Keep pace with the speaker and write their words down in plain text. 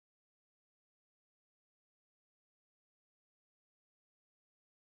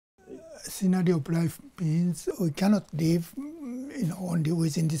scenario of life means we cannot live, only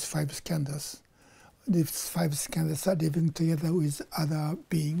within these five skandhas. These five skandhas are living together with other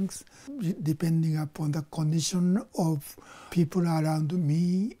beings, depending upon the condition of people around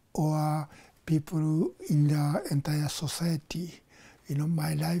me or people in the entire society.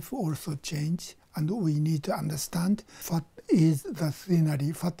 My life also changed, and we need to understand what is the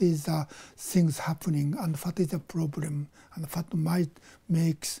scenery, what is the things happening, and what is the problem, and what might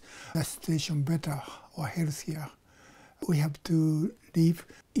make the situation better or healthier. We have to live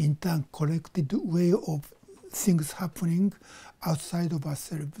interconnected way of things happening outside of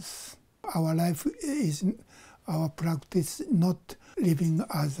ourselves. Our life is our practice, not living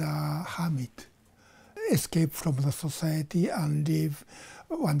as a hermit, escape from the society and live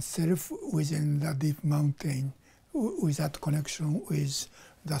oneself within the deep mountain without connection with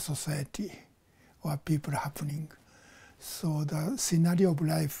the society or people happening. So the scenario of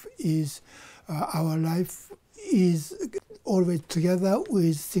life is our life is always together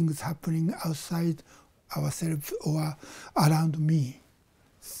with things happening outside ourselves or around me.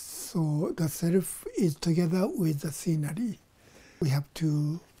 So the self is together with the scenery. We have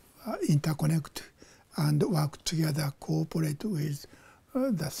to interconnect and work together, cooperate with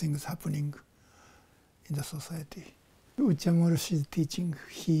the things happening in the society. Uchamoroshi's teaching,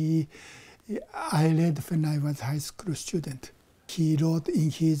 I read when I was a high school student. He wrote in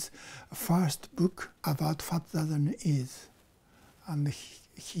his first book about what Zen is. And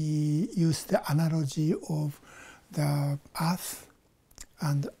he used the analogy of the earth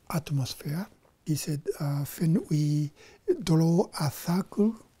and atmosphere. He said, when we draw a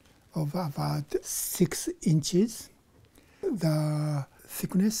circle of about 6 inches, the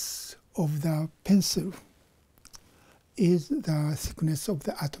thickness of the pencil is the thickness of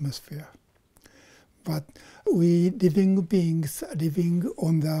the atmosphere. But we living beings living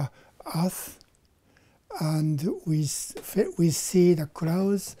on the earth, and we see the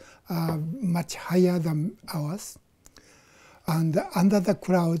clouds are much higher than ours. And under the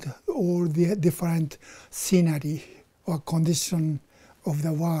cloud, all the different scenery or condition of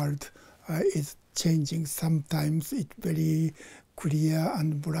the world is changing. Sometimes it's very clear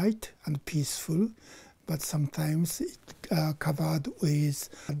and bright and peaceful, but sometimes it's covered with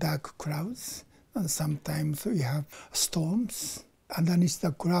dark clouds, and sometimes we have storms. Underneath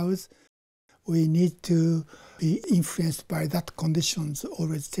the clouds, we need to be influenced by that conditions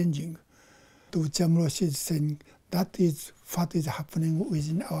always changing. Uchamoroshi is saying that is what is happening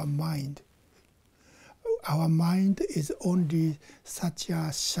within our mind. Our mind is only such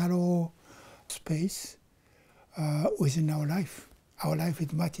a shallow space within our life. Our life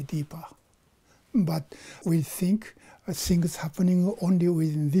is much deeper. But we think things happening only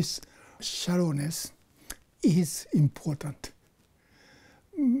within this shallowness is important.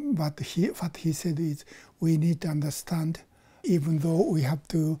 But what he said is we need to understand, even though we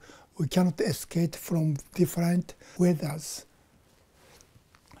cannot escape from different weathers.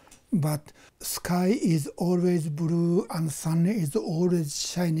 But sky is always blue and sun is always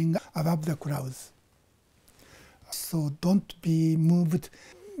shining above the clouds. So don't be moved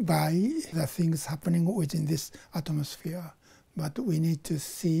by the things happening within this atmosphere. But we need to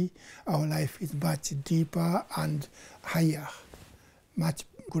see our life is much deeper and higher, much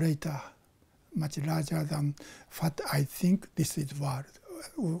greater, much larger than what I think this is world.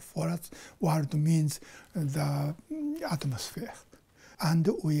 For us, world means the atmosphere. And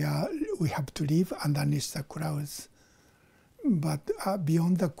we have to live underneath the clouds. But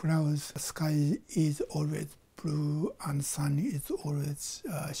beyond the clouds, the sky is always blue and sun is always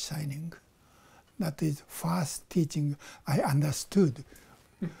shining. That is first teaching I understood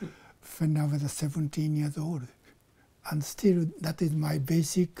when I was 17 years old. And still that is my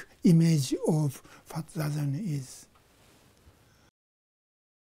basic image of what Zen is.